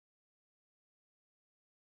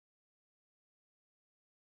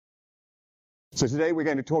So today we're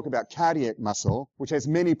going to talk about cardiac muscle, which has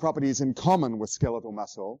many properties in common with skeletal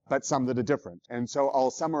muscle, but some that are different. And so I'll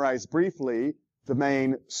summarize briefly the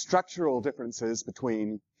main structural differences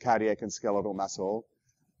between cardiac and skeletal muscle,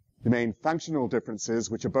 the main functional differences,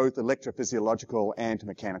 which are both electrophysiological and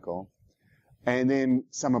mechanical, and then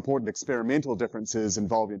some important experimental differences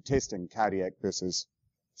involved in testing cardiac versus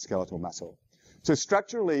skeletal muscle. So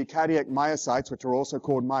structurally, cardiac myocytes, which are also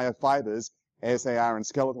called myofibers, as they are in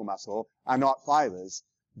skeletal muscle, are not fibers.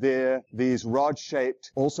 They're these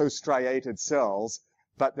rod-shaped, also striated cells,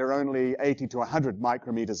 but they're only 80 to 100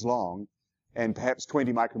 micrometers long and perhaps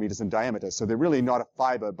 20 micrometers in diameter. So they're really not a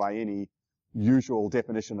fiber by any usual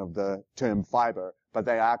definition of the term fiber, but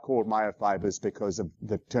they are called myofibers because of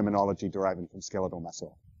the terminology deriving from skeletal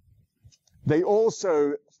muscle. They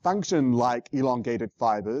also function like elongated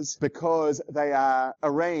fibers because they are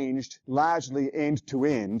arranged largely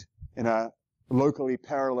end-to-end in a locally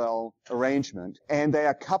parallel arrangement, and they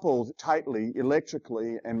are coupled tightly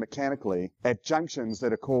electrically and mechanically at junctions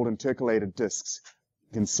that are called intercalated discs.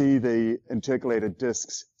 You can see the intercalated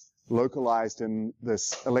discs localized in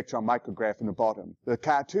this electron micrograph in the bottom. The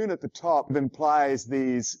cartoon at the top implies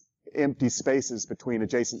these empty spaces between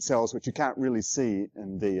adjacent cells, which you can't really see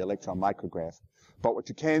in the electron micrograph. But what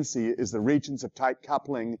you can see is the regions of tight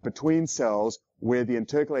coupling between cells where the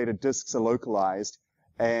intercalated discs are localized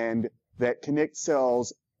and that connect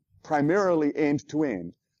cells primarily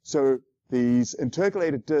end-to-end. So these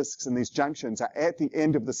intercalated discs and these junctions are at the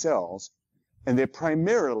end of the cells, and they're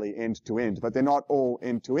primarily end-to-end, but they're not all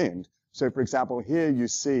end-to-end. So, for example, here you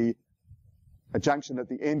see a junction at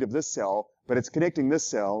the end of this cell, but it's connecting this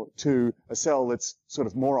cell to a cell that's sort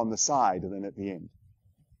of more on the side than at the end.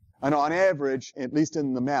 And on average, at least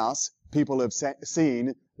in the mouse, people have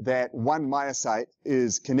seen that one myocyte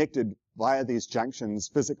is connected via these junctions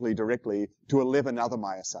physically directly to 11 other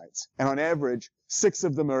myocytes. And on average, 6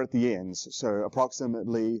 of them are at the ends, so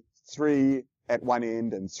approximately 3 at one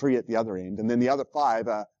end and 3 at the other end, and then the other 5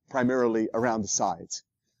 are primarily around the sides.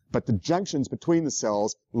 But the junctions between the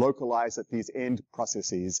cells localize at these end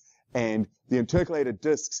processes, and the intercalated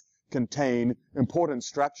discs contain important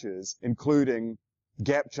structures, including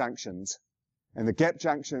gap junctions. And the gap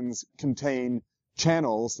junctions contain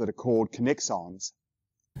channels that are called connexons.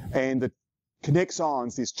 And the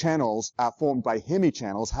connexons, these channels, are formed by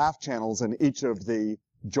hemichannels, half channels in each of the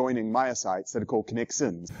joining myocytes that are called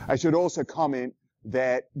connexins. I should also comment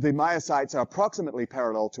that the myocytes are approximately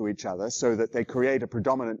parallel to each other so that they create a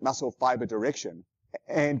predominant muscle fiber direction.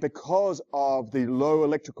 And because of the low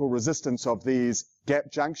electrical resistance of these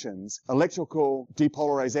gap junctions, electrical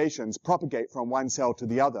depolarizations propagate from one cell to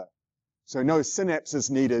the other. So no synapse is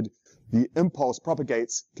needed. The impulse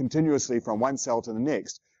propagates continuously from one cell to the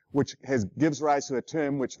next, which gives rise to a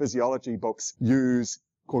term which physiology books use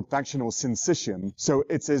called functional syncytium. So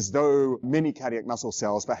it's as though many cardiac muscle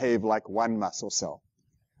cells behave like one muscle cell.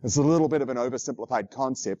 It's a little bit of an oversimplified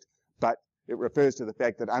concept, but it refers to the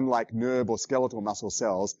fact that unlike nerve or skeletal muscle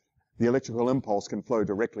cells, the electrical impulse can flow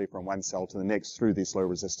directly from one cell to the next through these low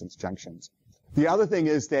resistance junctions. The other thing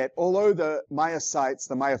is that although the myocytes,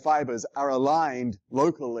 the myofibers, are aligned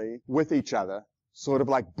locally with each other, sort of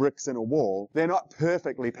like bricks in a wall, they're not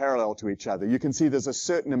perfectly parallel to each other. You can see there's a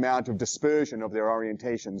certain amount of dispersion of their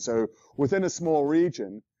orientation. So within a small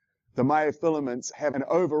region, the myofilaments have an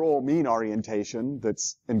overall mean orientation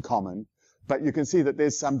that's in common, but you can see that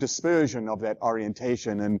there's some dispersion of that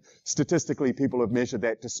orientation, and statistically people have measured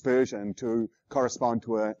that dispersion to correspond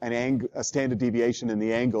to a standard deviation in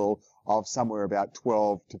the angle of somewhere about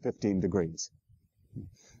 12 to 15 degrees.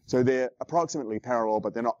 So they're approximately parallel,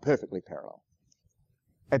 but they're not perfectly parallel.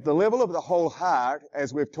 At the level of the whole heart,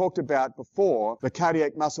 as we've talked about before, the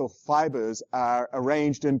cardiac muscle fibers are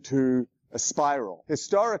arranged into a spiral.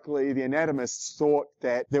 Historically, the anatomists thought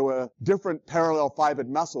that there were different parallel fibered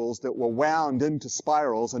muscles that were wound into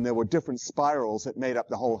spirals, and there were different spirals that made up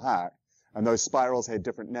the whole heart, and those spirals had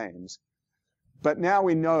different names. But now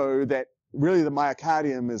we know that really the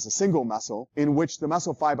myocardium is a single muscle in which the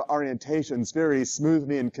muscle fiber orientations vary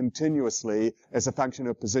smoothly and continuously as a function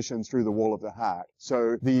of position through the wall of the heart.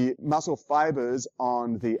 So the muscle fibers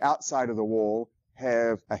on the outside of the wall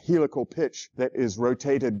have a helical pitch that is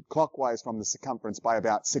rotated clockwise from the circumference by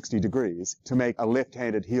about 60 degrees to make a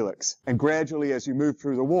left-handed helix. And gradually, as you move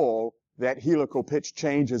through the wall, that helical pitch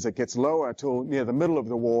changes. It gets lower until near the middle of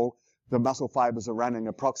the wall, the muscle fibers are running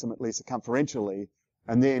approximately circumferentially.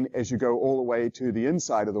 And then as you go all the way to the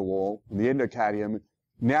inside of the wall, the endocardium,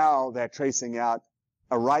 now they're tracing out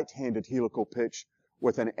a right-handed helical pitch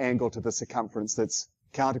with an angle to the circumference that's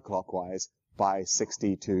counterclockwise by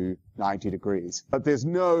 60 to 90 degrees. But there's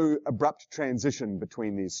no abrupt transition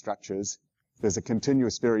between these structures. There's a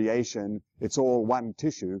continuous variation. It's all one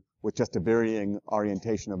tissue with just a varying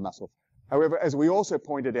orientation of muscle. However, as we also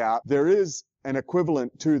pointed out, there is an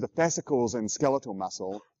equivalent to the fascicles in skeletal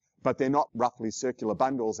muscle, but they're not roughly circular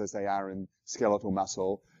bundles as they are in skeletal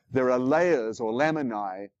muscle. There are layers or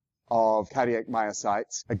laminae of cardiac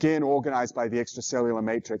myocytes, again organized by the extracellular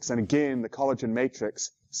matrix, and again the collagen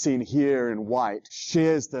matrix, seen here in white,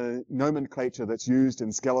 shares the nomenclature that's used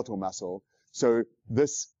in skeletal muscle. So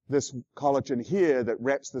this collagen here that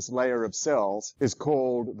wraps this layer of cells is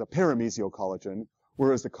called the perimesial collagen,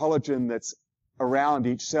 whereas the collagen that's around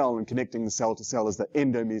each cell and connecting the cell to cell is the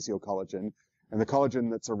endomesial collagen, and the collagen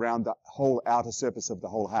that's around the whole outer surface of the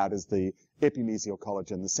whole heart is the epimesial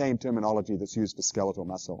collagen, the same terminology that's used for skeletal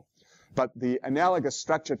muscle. But the analogous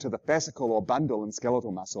structure to the fascicle or bundle in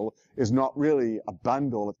skeletal muscle is not really a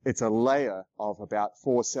bundle. It's a layer of about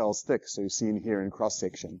 4 cells thick, so seen here in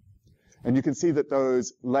cross-section. And you can see that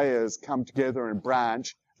those layers come together and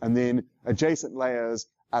branch, and then adjacent layers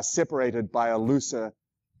are separated by a looser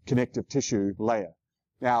connective tissue layer.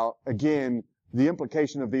 Now, again, the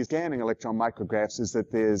implication of these scanning electron micrographs is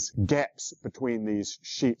that there's gaps between these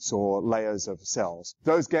sheets or layers of cells.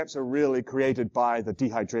 Those gaps are really created by the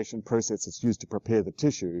dehydration process that's used to prepare the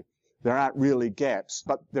tissue. There aren't really gaps,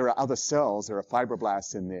 but there are other cells, there are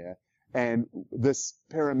fibroblasts in there. And this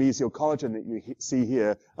perimesial collagen that you see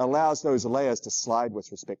here allows those layers to slide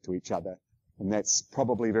with respect to each other. And that's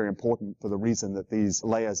probably very important for the reason that these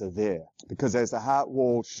layers are there. Because as the heart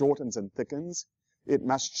wall shortens and thickens, it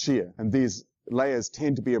must shear. And these layers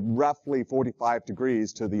tend to be roughly 45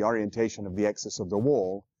 degrees to the orientation of the axis of the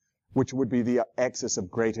wall, which would be the axis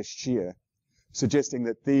of greatest shear, suggesting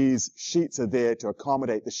that these sheets are there to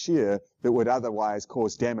accommodate the shear that would otherwise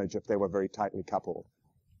cause damage if they were very tightly coupled.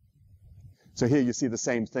 So here you see the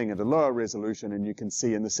same thing at a lower resolution, and you can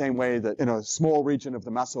see in the same way that in a small region of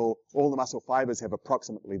the muscle, all the muscle fibers have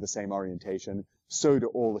approximately the same orientation, so do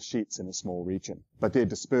all the sheets in a small region, but their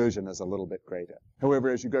dispersion is a little bit greater. However,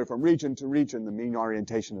 as you go from region to region, the mean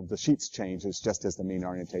orientation of the sheets changes just as the mean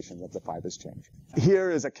orientation of the fibers change.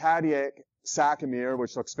 Here is a cardiac sarcomere,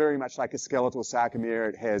 which looks very much like a skeletal sarcomere.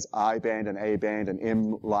 It has I band and A band and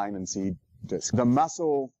M line and C disc.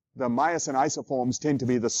 The myosin isoforms tend to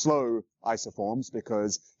be the slow isoforms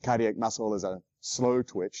because cardiac muscle is a slow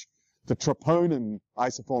twitch. The troponin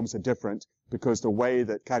isoforms are different because the way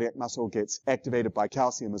that cardiac muscle gets activated by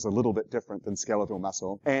calcium is a little bit different than skeletal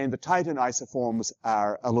muscle. And the titin isoforms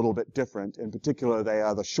are a little bit different. In particular, they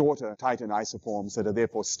are the shorter titin isoforms that are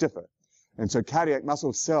therefore stiffer. And so cardiac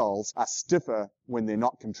muscle cells are stiffer when they're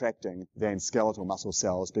not contracting than skeletal muscle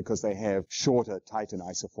cells because they have shorter titin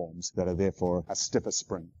isoforms that are therefore a stiffer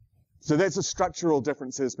spring. So that's the structural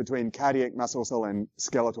differences between cardiac muscle cell and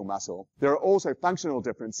skeletal muscle. There are also functional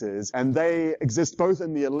differences, and they exist both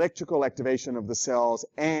in the electrical activation of the cells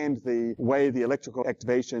and the way the electrical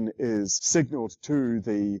activation is signaled to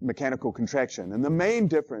the mechanical contraction. And the main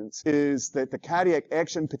difference is that the cardiac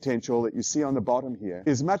action potential that you see on the bottom here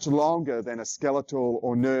is much longer than a skeletal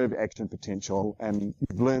or nerve action potential, and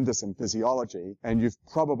you've learned this in physiology, and you've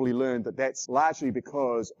probably learned that that's largely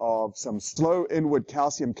because of some slow inward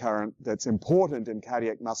calcium current that's important in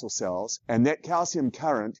cardiac muscle cells, and that calcium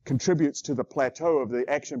current contributes to the plateau of the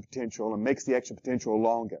action potential and makes the action potential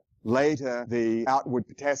longer. Later, the outward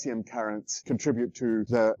potassium currents contribute to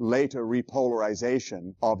the later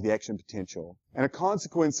repolarization of the action potential. And a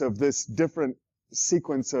consequence of this different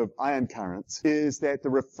sequence of ion currents is that the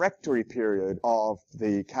refractory period of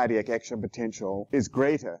the cardiac action potential is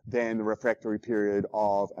greater than the refractory period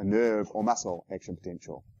of a nerve or muscle action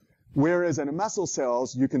potential. Whereas in muscle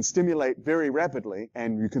cells, you can stimulate very rapidly,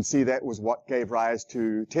 and you can see that was what gave rise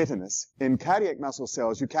to tetanus. In cardiac muscle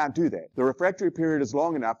cells, you can't do that. The refractory period is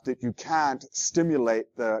long enough that you can't stimulate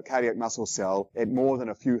the cardiac muscle cell at more than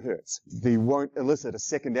a few hertz. They won't elicit a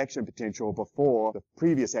second action potential before the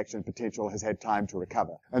previous action potential has had time to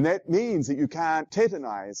recover. And that means that you can't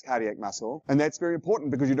tetanize cardiac muscle, and that's very important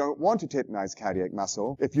because you don't want to tetanize cardiac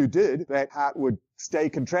muscle. If you did, that heart would stay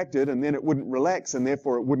contracted, and then it wouldn't relax, and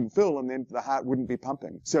therefore it wouldn't fill, and then the heart wouldn't be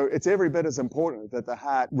pumping. So it's every bit as important that the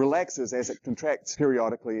heart relaxes as it contracts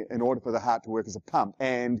periodically in order for the heart to work as a pump.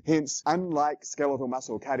 And hence, unlike skeletal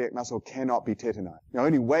muscle, cardiac muscle cannot be tetanized. The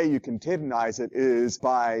only way you can tetanize it is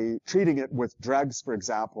by treating it with drugs, for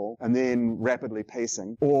example, and then rapidly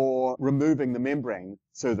pacing, or removing the membrane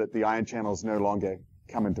so that the ion channels no longer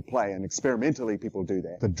come into play, and experimentally people do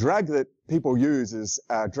that. The drug that people use is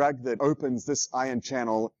a drug that opens this ion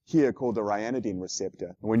channel here called the ryanodine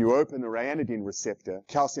receptor. And when you open the ryanodine receptor,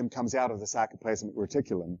 calcium comes out of the sarcoplasmic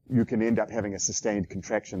reticulum. You can end up having a sustained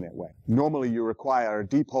contraction that way. Normally you require a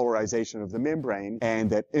depolarization of the membrane and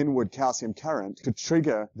that inward calcium current to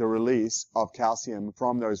trigger the release of calcium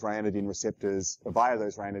from those ryanodine receptors, via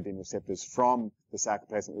those ryanodine receptors from the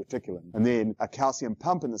sarcoplasmic reticulum. And then a calcium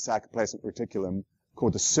pump in the sarcoplasmic reticulum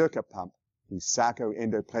called the SERCA pump, the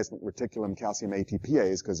sarcoendoplasmic reticulum calcium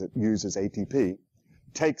ATPase, because it uses ATP,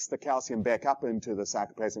 takes the calcium back up into the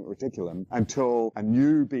sarcoplasmic reticulum until a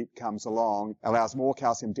new beat comes along, allows more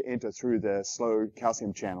calcium to enter through the slow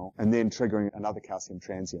calcium channel, and then triggering another calcium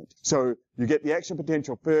transient. So you get the action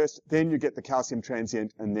potential first, then you get the calcium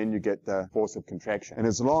transient, and then you get the force of contraction. And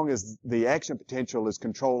as long as the action potential is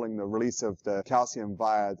controlling the release of the calcium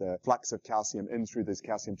via the flux of calcium in through these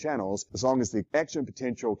calcium channels, as long as the action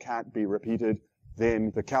potential can't be repeated,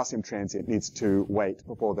 then the calcium transient needs to wait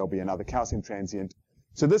before there'll be another calcium transient.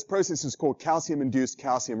 So this process is called calcium-induced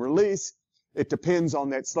calcium release. It depends on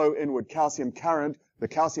that slow inward calcium current. The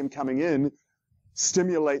calcium coming in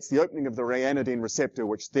stimulates the opening of the ryanodine receptor,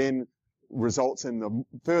 which then results in the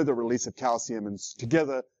further release of calcium. And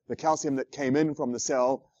together, the calcium that came in from the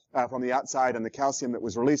cell, from the outside, and the calcium that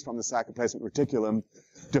was released from the sarcoplasmic reticulum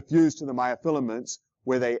diffuse to the myofilaments,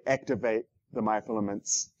 where they activate the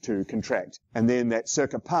myofilaments to contract. And then that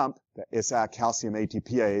SERCA pump, the SR calcium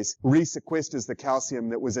ATPase, resequesters the calcium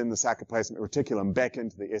that was in the sarcoplasmic reticulum back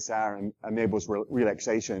into the SR and enables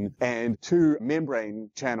relaxation. And two membrane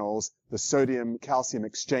channels, the sodium calcium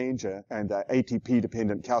exchanger and the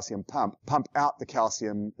ATP-dependent calcium pump out the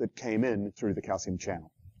calcium that came in through the calcium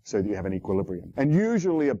channel, so that you have an equilibrium. And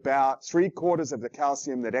usually about 3/4 of the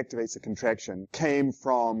calcium that activates the contraction came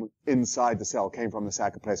from inside the cell, came from the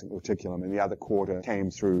sarcoplasmic reticulum, and the other quarter came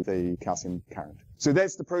through the calcium current. So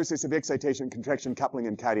that's the process of excitation, contraction, coupling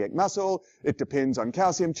in cardiac muscle. It depends on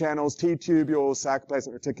calcium channels, T-tubules,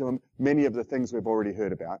 sarcoplasmic reticulum, many of the things we've already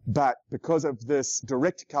heard about. But because of this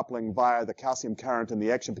direct coupling via the calcium current and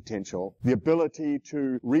the action potential, the ability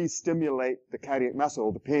to re-stimulate the cardiac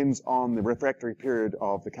muscle depends on the refractory period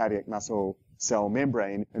of the cardiac muscle cell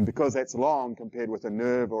membrane, and because that's long compared with a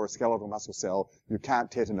nerve or a skeletal muscle cell, you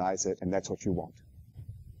can't tetanize it, and that's what you want.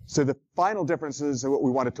 So the final differences are what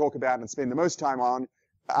we want to talk about and spend the most time on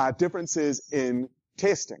are differences in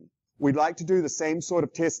testing. We'd like to do the same sort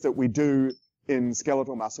of test that we do in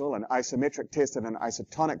skeletal muscle, an isometric test and an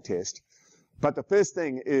isotonic test. But the first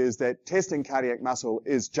thing is that testing cardiac muscle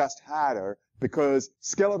is just harder because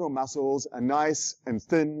skeletal muscles are nice and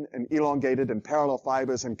thin and elongated and parallel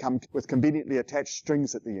fibers and come with conveniently attached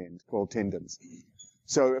strings at the end called tendons.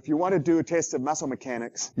 So if you want to do a test of muscle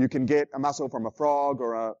mechanics, you can get a muscle from a frog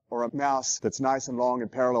or a mouse that's nice and long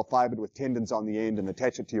and parallel fibered with tendons on the end and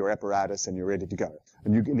attach it to your apparatus and you're ready to go.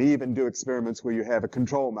 And you can even do experiments where you have a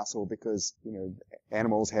control muscle because,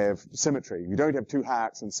 animals have symmetry. You don't have two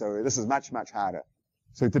hearts, and so this is much, much harder.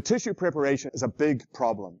 So the tissue preparation is a big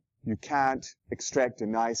problem. You can't extract a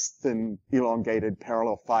nice, thin, elongated,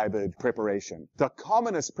 parallel fibered preparation. The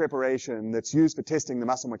commonest preparation that's used for testing the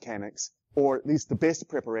muscle mechanics, or at least the best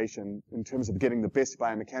preparation in terms of getting the best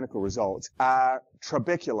biomechanical results, are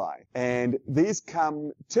trabeculi. And these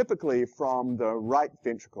come typically from the right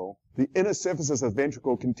ventricle. The inner surfaces of the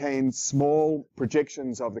ventricle contain small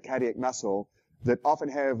projections of the cardiac muscle that often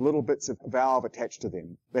have little bits of valve attached to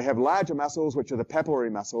them. They have larger muscles, which are the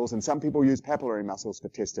papillary muscles, and some people use papillary muscles for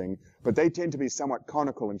testing, but they tend to be somewhat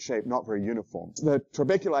conical in shape, not very uniform. The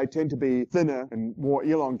trabeculi tend to be thinner and more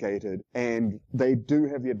elongated, and they do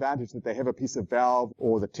have the advantage that they have a piece of valve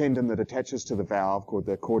or the tendon that attaches to the valve, called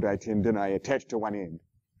the chordae tendineae, attached to one end.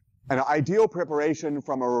 An ideal preparation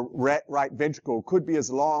from a right ventricle could be as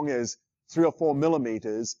long as 3 or 4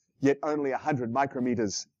 millimeters, yet only 100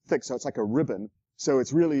 micrometers thick, so it's like a ribbon. So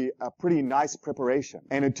it's really a pretty nice preparation.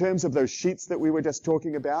 And in terms of those sheets that we were just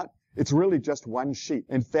talking about, it's really just one sheet.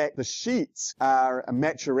 In fact, the sheets are a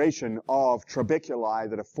maturation of trabeculi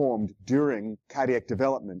that are formed during cardiac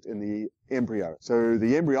development in the embryo. So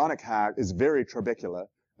the embryonic heart is very trabecular,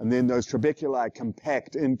 and then those trabeculi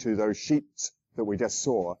compact into those sheets that we just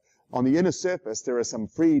saw. On the inner surface, there are some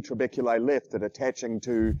free trabeculi left that are attaching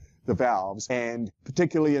to the valves, and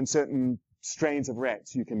particularly in certain strains of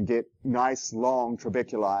rats, you can get nice long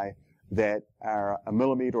trabeculi that are 1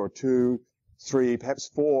 millimeter or 2, 3, perhaps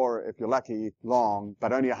 4, if you're lucky, long,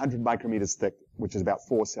 but only 100 micrometers thick, which is about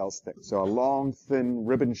 4 cells thick. So a long, thin,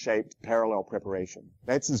 ribbon-shaped parallel preparation.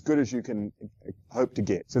 That's as good as you can hope to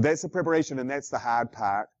get. So that's the preparation, and that's the hard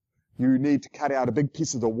part. You need to cut out a big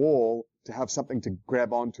piece of the wall to have something to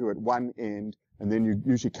grab onto at one end, and then you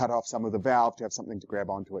usually cut off some of the valve to have something to grab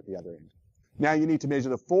onto at the other end. Now you need to measure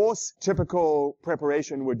the force. Typical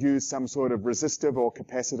preparation would use some sort of resistive or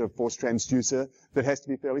capacitive force transducer that has to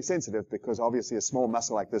be fairly sensitive, because obviously a small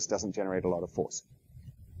muscle like this doesn't generate a lot of force.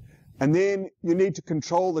 And then you need to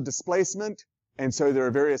control the displacement. And so there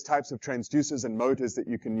are various types of transducers and motors that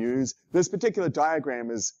you can use. This particular diagram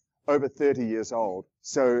is over 30 years old.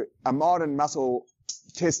 So a modern muscle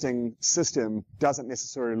testing system doesn't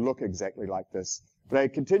necessarily look exactly like this. But I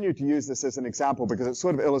continue to use this as an example because it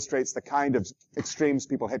sort of illustrates the kind of extremes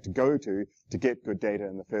people had to go to get good data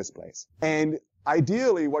in the first place. And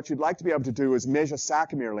ideally, what you'd like to be able to do is measure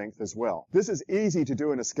sarcomere length as well. This is easy to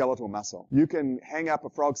do in a skeletal muscle. You can hang up a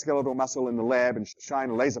frog skeletal muscle in the lab and shine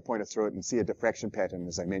a laser pointer through it and see a diffraction pattern,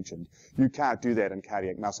 as I mentioned. You can't do that in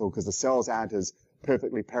cardiac muscle because the cells aren't as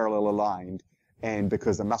perfectly parallel aligned, and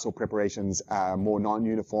because the muscle preparations are more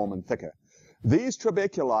non-uniform and thicker. These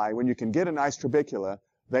trabeculi, when you can get a nice trabecula,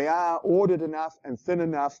 they are ordered enough and thin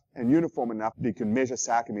enough and uniform enough that you can measure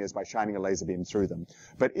sarcomeres by shining a laser beam through them.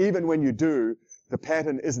 But even when you do, the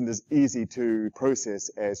pattern isn't as easy to process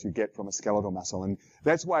as you get from a skeletal muscle. And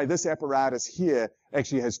that's why this apparatus here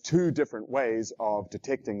actually has two different ways of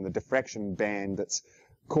detecting the diffraction band that's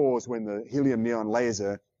caused when the helium neon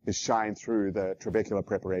laser is shined through the trabecular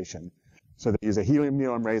preparation. So they use a helium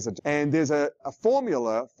neon laser. And there's a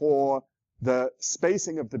formula for the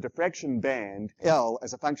spacing of the diffraction band, L,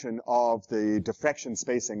 as a function of the diffraction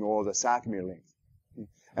spacing or the sarcomere length.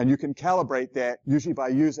 And you can calibrate that usually by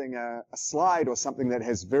using a slide or something that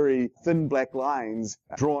has very thin black lines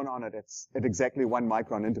drawn on it at exactly 1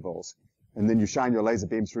 micron intervals. And then you shine your laser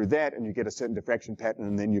beam through that and you get a certain diffraction pattern,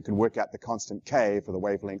 and then you can work out the constant K for the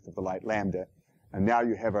wavelength of the light lambda. And now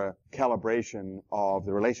you have a calibration of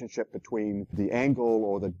the relationship between the angle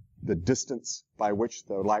or the distance by which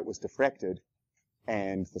the light was diffracted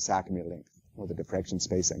and the sarcomere length, or the diffraction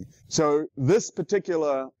spacing. So this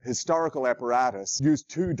particular historical apparatus used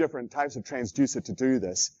two different types of transducer to do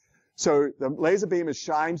this. So the laser beam is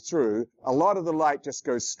shined through. A lot of the light just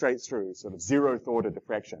goes straight through, sort of 0th order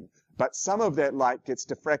diffraction. But some of that light gets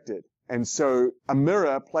diffracted. And so a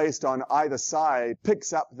mirror placed on either side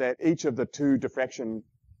picks up that each of the two diffraction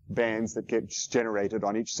bands that gets generated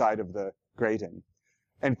on each side of the grating,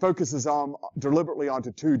 and focuses on deliberately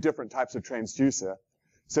onto two different types of transducer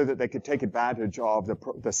so that they could take advantage of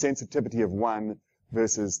the sensitivity of one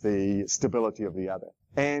versus the stability of the other.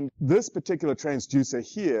 And this particular transducer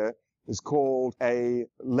here is called a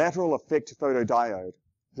lateral effect photodiode.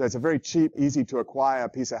 So it's a very cheap, easy to acquire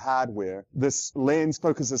piece of hardware. This lens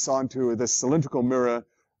focuses onto this cylindrical mirror,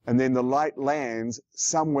 and then the light lands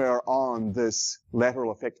somewhere on this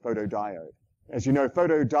lateral effect photodiode. As you know,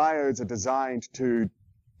 photodiodes are designed to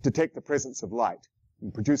detect the presence of light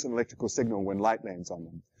and produce an electrical signal when light lands on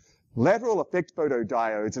them. Lateral effect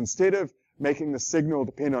photodiodes, instead of making the signal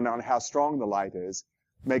dependent on how strong the light is,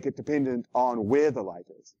 make it dependent on where the light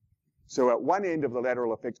is. So at one end of the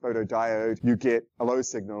lateral effect photodiode, you get a low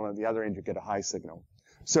signal, and at the other end, you get a high signal.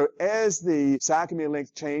 So as the sarcomere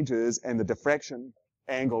length changes and the diffraction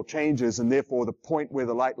angle changes, and therefore the point where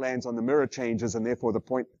the light lands on the mirror changes, and therefore the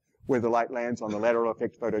point where the light lands on the lateral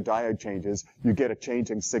effect photodiode changes, you get a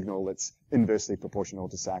changing signal that's inversely proportional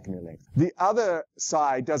to sarcomere length. The other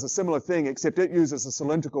side does a similar thing, except it uses a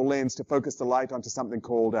cylindrical lens to focus the light onto something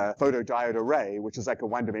called a photodiode array, which is like a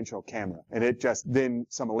one-dimensional camera. And it just then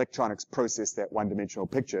some electronics process that one-dimensional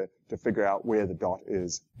picture to figure out where the dot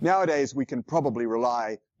is. Nowadays, we can probably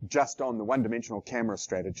rely just on the one-dimensional camera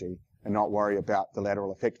strategy and not worry about the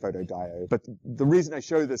lateral effect photodiode. But the reason I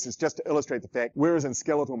show this is just to illustrate the fact, whereas in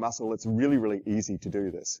skeletal muscle, it's really, really easy to do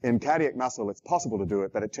this. In cardiac muscle, it's possible to do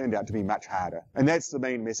it, but it turned out to be much harder. And that's the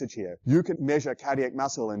main message here. You can measure cardiac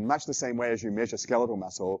muscle in much the same way as you measure skeletal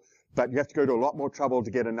muscle, but you have to go to a lot more trouble to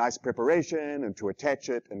get a nice preparation and to attach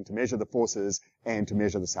it and to measure the forces and to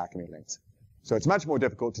measure the sarcomere lengths. So it's much more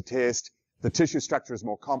difficult to test. The tissue structure is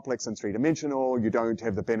more complex and three-dimensional. You don't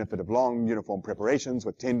have the benefit of long, uniform preparations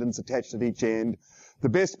with tendons attached at each end. The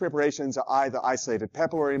best preparations are either isolated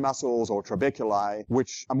papillary muscles or trabeculi,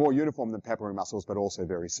 which are more uniform than papillary muscles, but also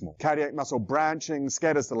very small. Cardiac muscle branching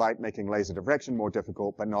scatters the light, making laser diffraction more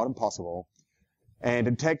difficult, but not impossible. And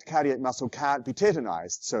intact cardiac muscle can't be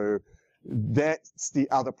tetanized, so That's the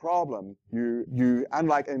other problem.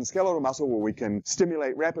 Unlike in skeletal muscle where we can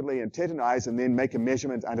stimulate rapidly and tetanize and then make a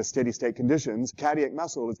measurement under steady state conditions, cardiac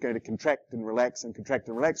muscle is going to contract and relax and contract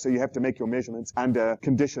and relax, so you have to make your measurements under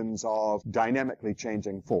conditions of dynamically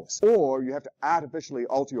changing force. Or you have to artificially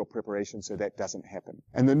alter your preparation so that doesn't happen.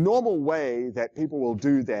 And the normal way that people will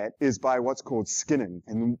do that is by what's called skinning.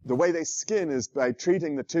 And the way they skin is by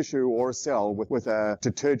treating the tissue or a cell with a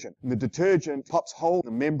detergent. And the detergent pops hole in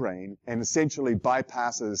the membrane and essentially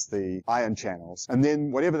bypasses the ion channels. And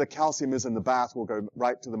then whatever the calcium is in the bath will go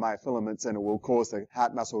right to the myofilaments and it will cause the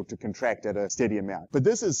heart muscle to contract at a steady amount. But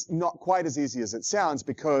this is not quite as easy as it sounds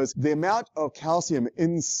because the amount of calcium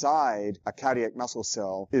inside a cardiac muscle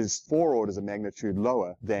cell is 4 orders of magnitude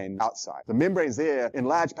lower than outside. The membrane's there in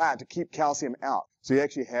large part to keep calcium out. So you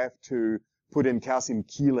actually have to put in calcium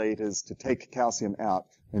chelators to take calcium out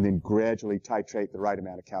and then gradually titrate the right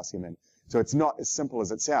amount of calcium in. So it's not as simple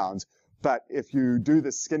as it sounds. But if you do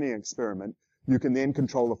this skinning experiment, you can then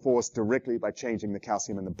control the force directly by changing the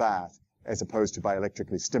calcium in the bath as opposed to by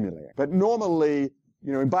electrically stimulating. But normally,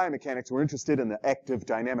 in biomechanics, we're interested in the active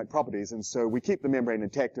dynamic properties, and so we keep the membrane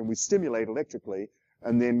intact and we stimulate electrically,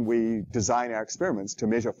 and then we design our experiments to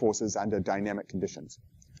measure forces under dynamic conditions.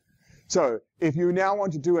 So if you now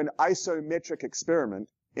want to do an isometric experiment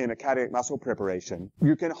in a cardiac muscle preparation,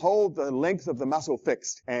 you can hold the length of the muscle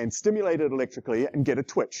fixed and stimulate it electrically and get a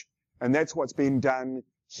twitch. And that's what's been done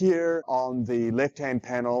here on the left-hand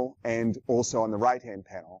panel and also on the right-hand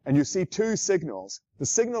panel. And you see two signals. The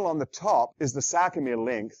signal on the top is the sarcomere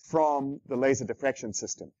length from the laser diffraction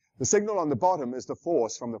system. The signal on the bottom is the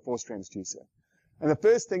force from the force transducer. And the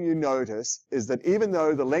first thing you notice is that even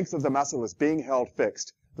though the length of the muscle is being held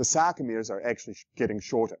fixed, the sarcomeres are actually getting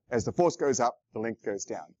shorter. As the force goes up, the length goes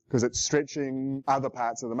down because it's stretching other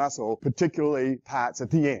parts of the muscle, particularly parts at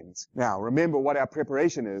the ends. Now, remember what our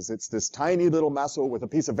preparation is. It's this tiny little muscle with a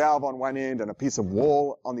piece of valve on one end and a piece of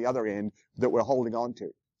wall on the other end that we're holding on to.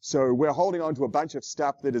 So we're holding on to a bunch of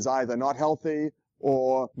stuff that is either not healthy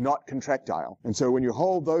or not contractile. And so when you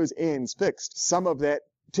hold those ends fixed, some of that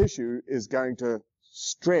tissue is going to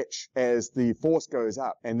stretch as the force goes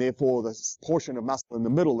up, and therefore the portion of muscle in the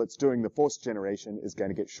middle that's doing the force generation is going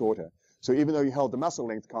to get shorter. So even though you held the muscle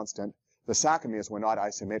length constant, the sarcomeres were not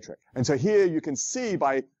isometric. And so here you can see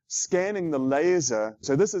by scanning the laser,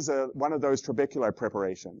 so this is one of those trabecular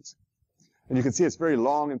preparations. And you can see it's very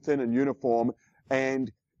long and thin and uniform, and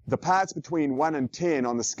the parts between 1 and 10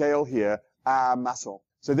 on the scale here are muscle.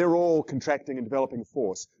 So they're all contracting and developing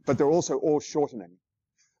force, but they're also all shortening.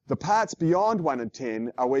 The parts beyond 1 and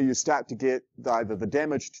 10 are where you start to get either the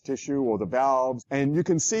damaged tissue or the valves. And you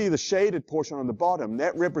can see the shaded portion on the bottom.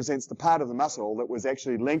 That represents the part of the muscle that was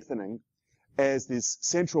actually lengthening as this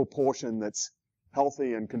central portion that's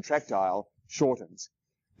healthy and contractile shortens.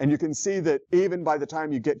 And you can see that even by the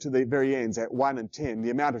time you get to the very ends at 1 and 10, the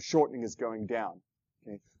amount of shortening is going down.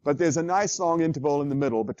 Okay? But there's a nice long interval in the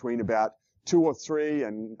middle between about 2 or 3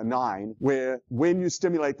 and 9, where when you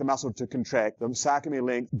stimulate the muscle to contract, the sarcomere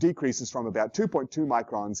length decreases from about 2.2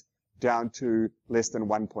 microns down to less than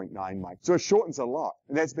 1.9 microns. So it shortens a lot.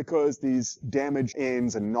 And that's because these damaged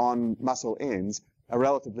ends and non-muscle ends are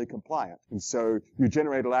relatively compliant. And so you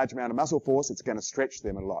generate a large amount of muscle force, it's going to stretch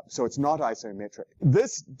them a lot. So it's not isometric.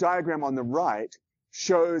 This diagram on the right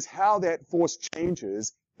shows how that force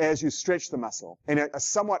changes as you stretch the muscle. And a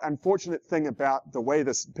somewhat unfortunate thing about the way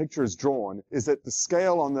this picture is drawn is that the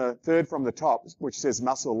scale on the third from the top, which says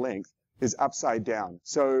muscle length, is upside down.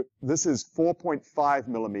 So this is 4.5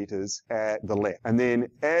 millimeters at the left. And then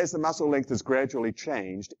as the muscle length is gradually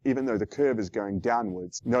changed, even though the curve is going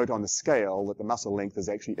downwards, note on the scale that the muscle length is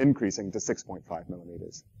actually increasing to 6.5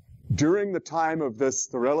 millimeters. During the time of this,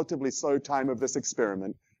 the relatively slow time of this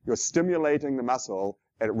experiment, you're stimulating the muscle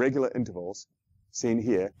at regular intervals, seen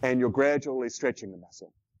here, and you're gradually stretching the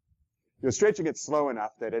muscle. You're stretching it slow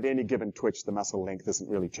enough that at any given twitch, the muscle length isn't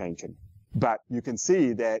really changing. But you can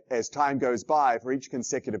see that as time goes by for each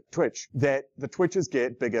consecutive twitch, that the twitches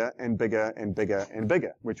get bigger and bigger and bigger and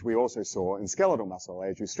bigger, which we also saw in skeletal muscle.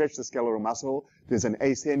 As you stretch the skeletal muscle, there's an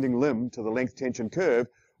ascending limb to the length tension curve,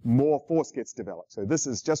 more force gets developed. So this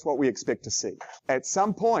is just what we expect to see. At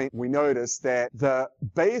some point, we notice that the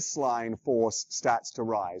baseline force starts to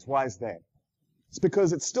rise. Why is that? It's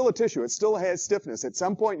because it's still a tissue. It still has stiffness. At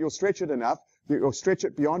some point, you'll stretch it enough that you'll stretch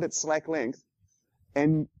it beyond its slack length.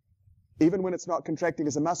 And even when it's not contracting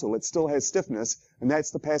as a muscle, it still has stiffness. And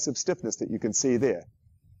that's the passive stiffness that you can see there.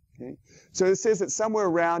 Okay? So it says that somewhere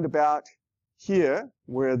around about here,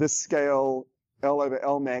 where this scale L over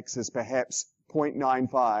L max is perhaps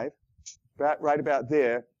 0.95, right about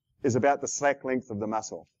there is about the slack length of the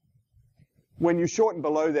muscle. When you shorten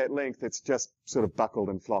below that length, it's just sort of buckled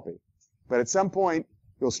and floppy. But at some point,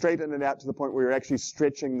 you'll straighten it out to the point where you're actually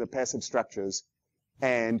stretching the passive structures,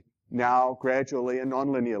 and now gradually and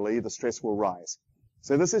non-linearly, the stress will rise.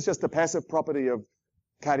 So this is just the passive property of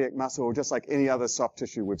cardiac muscle, just like any other soft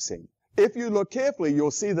tissue we've seen. If you look carefully,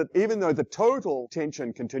 you'll see that even though the total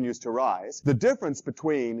tension continues to rise, the difference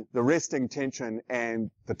between the resting tension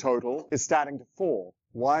and the total is starting to fall.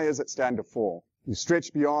 Why is it starting to fall? You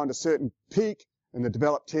stretch beyond a certain peak, and the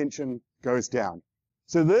developed tension goes down.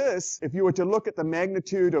 So this, if you were to look at the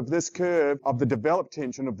magnitude of this curve of the developed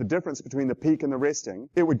tension, of the difference between the peak and the resting,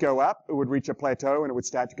 it would go up, it would reach a plateau, and it would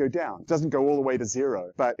start to go down. It doesn't go all the way to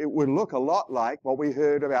zero, but it would look a lot like what we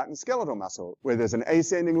heard about in skeletal muscle, where there's an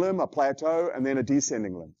ascending limb, a plateau, and then a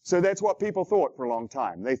descending limb. So that's what people thought for a long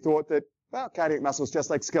time. They thought that, well, cardiac muscle is just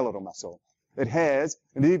like skeletal muscle. It has,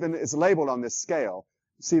 and even is labeled on this scale.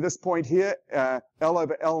 See this point here, L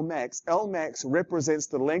over L max. L max represents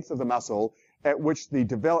the length of the muscle at which the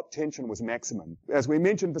developed tension was maximum. As we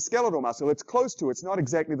mentioned for skeletal muscle, it's close to, it's not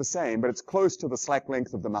exactly the same, but it's close to the slack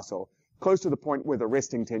length of the muscle, close to the point where the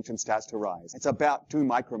resting tension starts to rise. It's about 2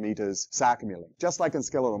 micrometers sarcomere length, just like in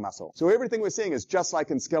skeletal muscle. So everything we're seeing is just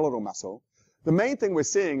like in skeletal muscle. The main thing we're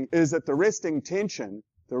seeing is that the resting tension,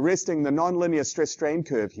 the nonlinear stress-strain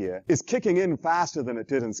curve here, is kicking in faster than it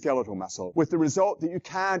did in skeletal muscle, with the result that you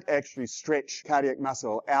can't actually stretch cardiac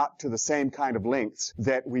muscle out to the same kind of lengths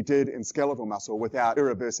that we did in skeletal muscle without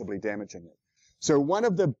irreversibly damaging it. So one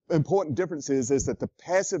of the important differences is that the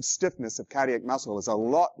passive stiffness of cardiac muscle is a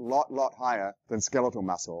lot higher than skeletal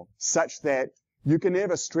muscle, such that you can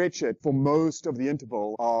never stretch it for most of the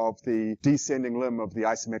interval of the descending limb of the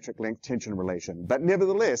isometric length tension relation. But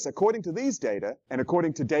nevertheless, according to these data, and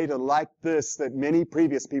according to data like this that many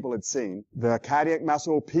previous people had seen, the cardiac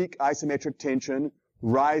muscle peak isometric tension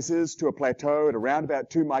rises to a plateau at around about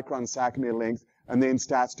 2 microns sarcomere length and then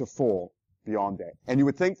starts to fall beyond that. And you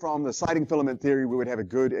would think from the sliding filament theory we would have a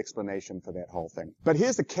good explanation for that whole thing. But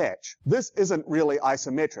here's the catch. This isn't really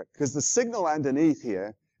isometric, because the signal underneath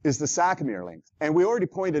here is the sarcomere length. And we already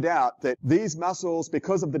pointed out that these muscles,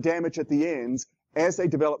 because of the damage at the ends, as they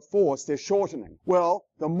develop force, they're shortening. Well,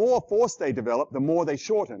 the more force they develop, the more they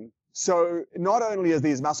shorten. So not only are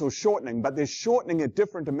these muscles shortening, but they're shortening a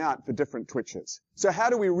different amount for different twitches. So how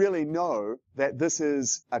do we really know that this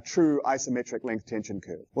is a true isometric length tension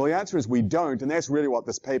curve? Well, the answer is we don't, and that's really what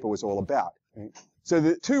this paper was all about. Okay? So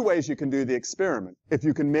there are 2 ways you can do the experiment if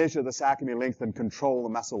you can measure the sarcomere length and control the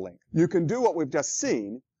muscle length. You can do what we've just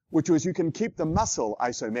seen, which was you can keep the muscle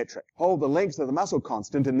isometric, hold the length of the muscle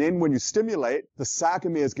constant, and then when you stimulate, the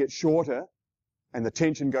sarcomeres get shorter, and the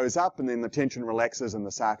tension goes up, and then the tension relaxes, and the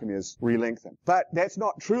sarcomeres re-lengthen. But that's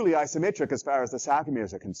not truly isometric as far as the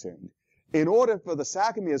sarcomeres are concerned. In order for the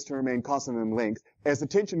sarcomeres to remain constant in length, as the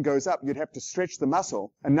tension goes up, you'd have to stretch the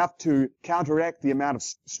muscle enough to counteract the amount of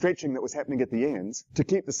stretching that was happening at the ends to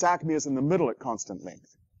keep the sarcomeres in the middle at constant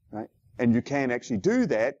length, right? And you can actually do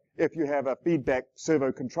that if you have a feedback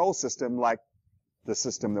servo control system like the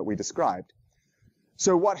system that we described.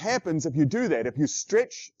 So what happens if you do that? If you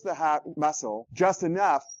stretch the heart muscle just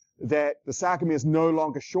enough that the sarcomeres no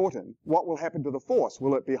longer shorten, what will happen to the force?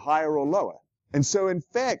 Will it be higher or lower? And so in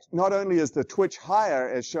fact, not only is the twitch higher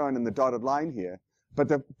as shown in the dotted line here, but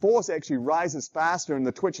the force actually rises faster and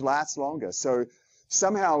the twitch lasts longer. So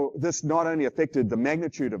somehow this not only affected the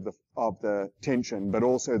magnitude of the tension, but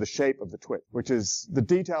also the shape of the twitch, which is the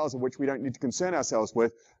details of which we don't need to concern ourselves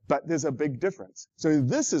with, but there's a big difference. So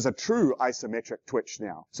this is a true isometric twitch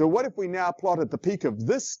now. So what if we now plotted the peak of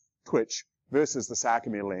this twitch versus the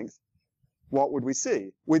sarcomere length? What would we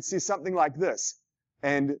see? We'd see something like this.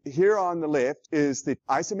 And here on the left is the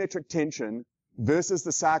isometric tension versus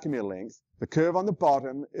the sarcomere length. The curve on the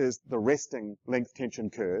bottom is the resting length tension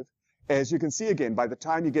curve. As you can see again, by the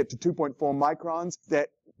time you get to 2.4 microns, that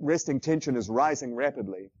resting tension is rising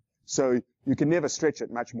rapidly. So you can never stretch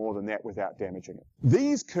it much more than that without damaging it.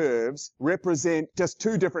 These curves represent just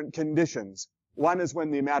 2 different conditions. One is when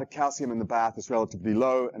the amount of calcium in the bath is relatively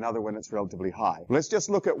low, another when it's relatively high. Let's just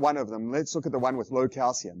look at one of them. Let's look at the one with low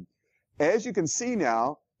calcium. As you can see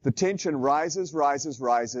now, the tension rises,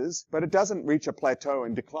 but it doesn't reach a plateau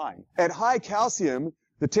and decline. At high calcium,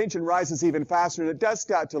 the tension rises even faster, and it does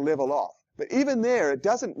start to level off. But even there, it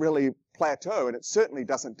doesn't really plateau, and it certainly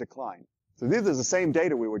doesn't decline. So this is the same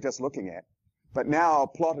data we were just looking at, but now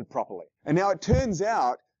plotted properly. And now it turns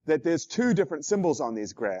out that there's 2 different symbols on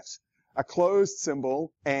these graphs, a closed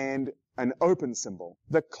symbol and an open symbol.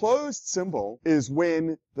 The closed symbol is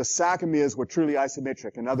when the sarcomeres were truly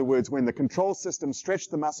isometric. In other words, when the control system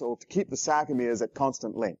stretched the muscle to keep the sarcomeres at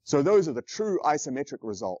constant length. So those are the true isometric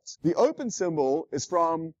results. The open symbol is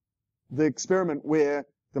from the experiment where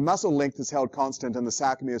the muscle length is held constant and the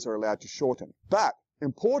sarcomeres are allowed to shorten. But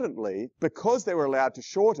importantly, because they were allowed to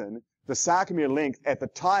shorten, the sarcomere length at the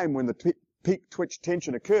time when the peak twitch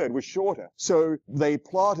tension occurred was shorter. So they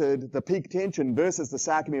plotted the peak tension versus the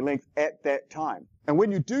sarcomere length at that time. And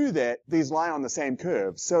when you do that, these lie on the same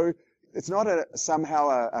curve. So it's not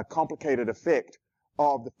somehow a complicated effect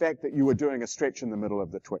of the fact that you were doing a stretch in the middle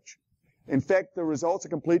of the twitch. In fact, the results are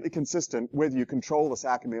completely consistent whether you control the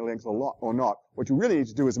sarcomere length or not. What you really need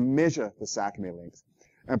to do is measure the sarcomere length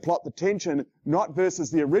and plot the tension not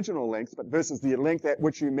versus the original length, but versus the length at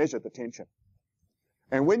which you measure the tension.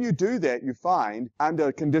 And when you do that, you find,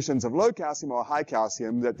 under conditions of low calcium or high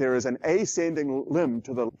calcium, that there is an ascending limb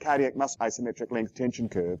to the cardiac muscle isometric length tension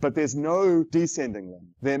curve, but there's no descending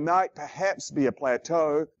limb. There might perhaps be a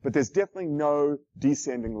plateau, but there's definitely no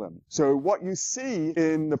descending limb. So what you see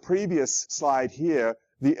in the previous slide here,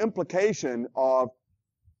 the implication of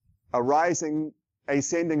a rising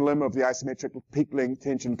ascending limb of the isometric peak length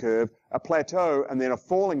tension curve, a plateau, and then a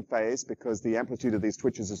falling phase because the amplitude of these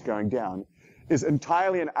twitches is going down, is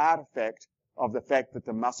entirely an artifact of the fact that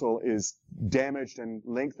the muscle is damaged and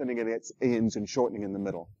lengthening at its ends and shortening in the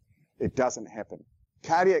middle. It doesn't happen.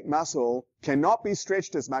 Cardiac muscle cannot be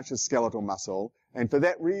stretched as much as skeletal muscle, and for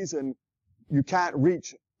that reason, you can't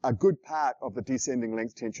reach a good part of the descending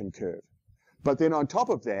length tension curve. But then on top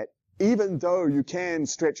of that, even though you can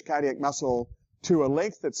stretch cardiac muscle to a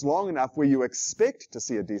length that's long enough where you expect to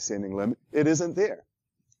see a descending limb, it isn't there.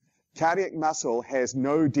 Cardiac muscle has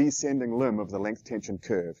no descending limb of the length tension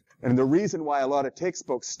curve. And the reason why a lot of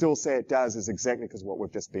textbooks still say it does is exactly because of what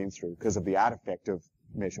we've just been through, because of the artifact of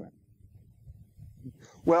measurement.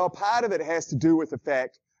 Well, part of it has to do with the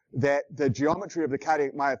fact that the geometry of the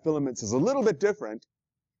cardiac myofilaments is a little bit different,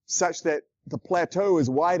 such that the plateau is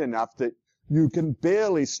wide enough that you can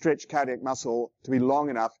barely stretch cardiac muscle to be long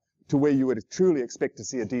enough to where you would truly expect to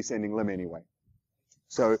see a descending limb anyway.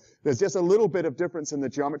 So there's just a little bit of difference in the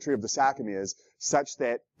geometry of the sarcomeres such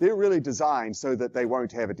that they're really designed so that they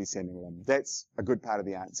won't have a descending limb. That's a good part of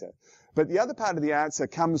the answer. But the other part of the answer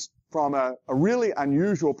comes from a really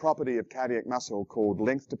unusual property of cardiac muscle called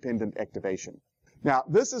length-dependent activation. Now,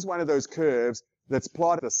 this is one of those curves that's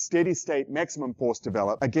plotted a steady-state maximum force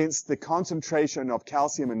developed against the concentration of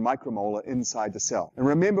calcium in micromolar inside the cell. And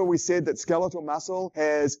remember we said that skeletal muscle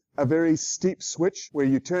has a very steep switch where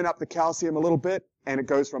you turn up the calcium a little bit and it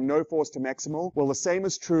goes from no force to maximal. Well, the same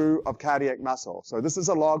is true of cardiac muscle. So this is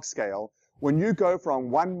a log scale. When you go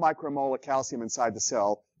from 1 micromolar calcium inside the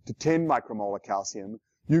cell to 10 micromolar calcium,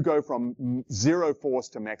 you go from 0 force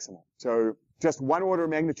to maximal. So just 1 order of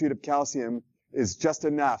magnitude of calcium is just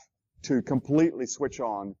enough to completely switch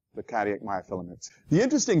on the cardiac myofilaments. The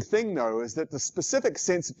interesting thing, though, is that the specific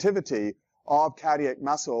sensitivity of cardiac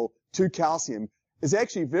muscle to calcium is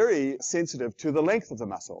actually very sensitive to the length of the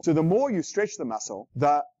muscle. So the more you stretch the muscle,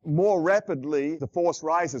 the more rapidly the force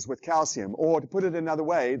rises with calcium, or to put it another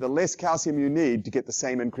way, the less calcium you need to get the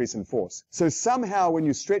same increase in force. So somehow when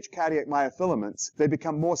you stretch cardiac myofilaments, they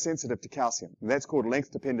become more sensitive to calcium. And that's called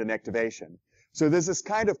length-dependent activation. So there's this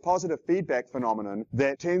kind of positive feedback phenomenon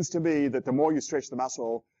that tends to be that the more you stretch the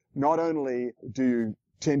muscle, not only do you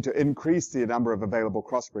tend to increase the number of available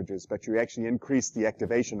cross bridges, but you actually increase the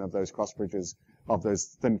activation of those cross bridges of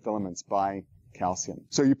those thin filaments by calcium.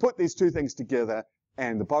 So you put these two things together,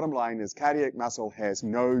 and the bottom line is cardiac muscle has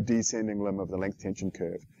no descending limb of the length tension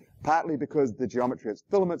curve, partly because the geometry of its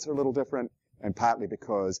filaments are a little different, and partly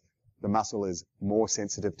because the muscle is more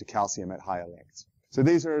sensitive to calcium at higher lengths. So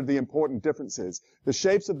these are the important differences. The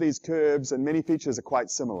shapes of these curves and many features are quite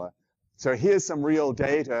similar. So here's some real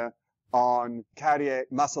data on cardiac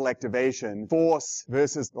muscle activation, force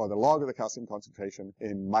versus, or the log of the calcium concentration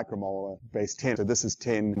in micromolar base 10. So this is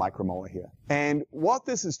 10 micromolar here. And what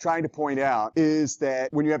this is trying to point out is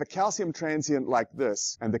that when you have a calcium transient like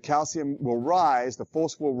this, and the calcium will rise, the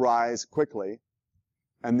force will rise quickly,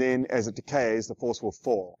 and then as it decays, the force will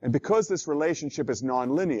fall. And because this relationship is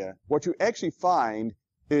nonlinear, what you actually find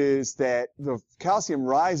is that the calcium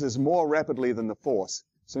rises more rapidly than the force.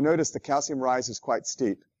 So notice the calcium rise is quite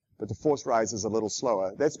steep, but the force rise is a little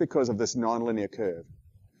slower. That's because of this nonlinear curve.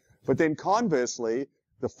 But then conversely,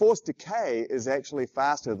 the force decay is actually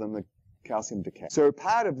faster than the calcium decay. So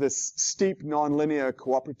part of this steep nonlinear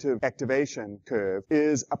cooperative activation curve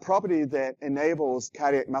is a property that enables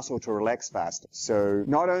cardiac muscle to relax faster. So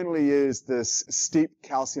not only is this steep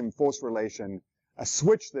calcium force relation a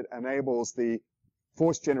switch that enables the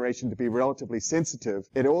force generation to be relatively sensitive,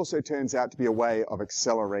 it also turns out to be a way of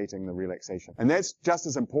accelerating the relaxation. And that's just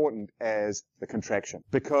as important as the contraction.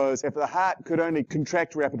 Because if the heart could only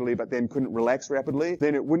contract rapidly but then couldn't relax rapidly,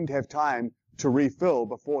 then it wouldn't have time to refill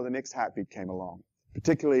before the next heartbeat came along,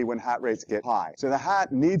 particularly when heart rates get high. So the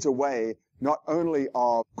heart needs a way not only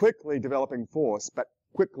of quickly developing force, but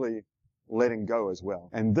quickly letting go as well.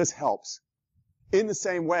 And this helps. In the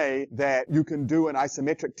same way that you can do an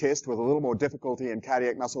isometric test with a little more difficulty in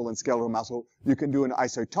cardiac muscle than skeletal muscle, you can do an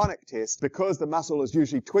isotonic test because the muscle is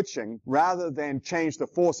usually twitching. Rather than change the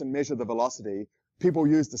force and measure the velocity, people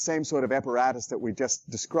use the same sort of apparatus that we just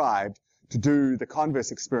described to do the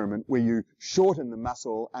converse experiment where you shorten the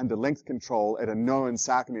muscle under length control at a known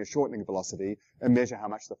sarcomere shortening velocity and measure how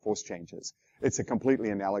much the force changes. It's a completely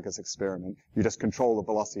analogous experiment. You just control the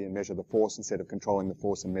velocity and measure the force instead of controlling the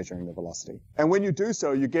force and measuring the velocity. And when you do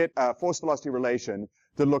so, you get a force-velocity relation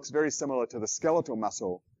that looks very similar to the skeletal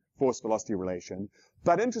muscle force-velocity relation,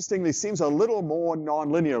 but interestingly seems a little more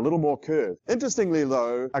nonlinear, a little more curved. Interestingly,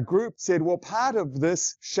 though, a group said, well, part of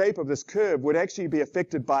this shape of this curve would actually be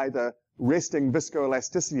affected by the resting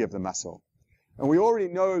viscoelasticity of the muscle. And we already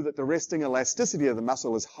know that the resting elasticity of the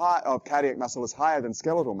muscle is of cardiac muscle is higher than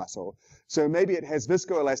skeletal muscle. So maybe it has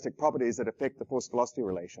viscoelastic properties that affect the force-velocity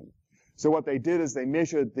relation. So what they did is they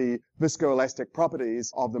measured the viscoelastic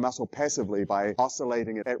properties of the muscle passively by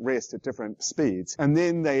oscillating it at rest at different speeds. And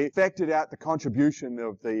then they factored out the contribution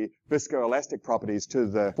of the viscoelastic properties to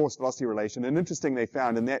the force-velocity relation. And interestingly, they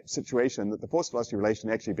found in that situation that the force-velocity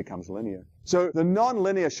relation actually becomes linear. So the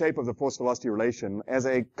non-linear shape of the force-velocity relation, as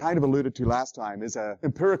I kind of alluded to last time, is an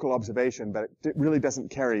empirical observation, but it really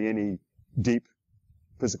doesn't carry any deep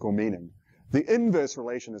physical meaning. The inverse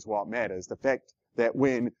relation is what matters, the fact that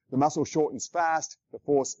when the muscle shortens fast, the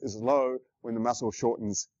force is low. When the muscle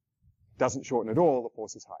doesn't shorten at all, the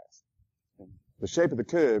force is highest. And the shape of the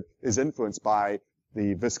curve is influenced by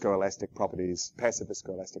the viscoelastic properties, passive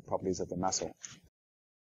viscoelastic properties of the muscle.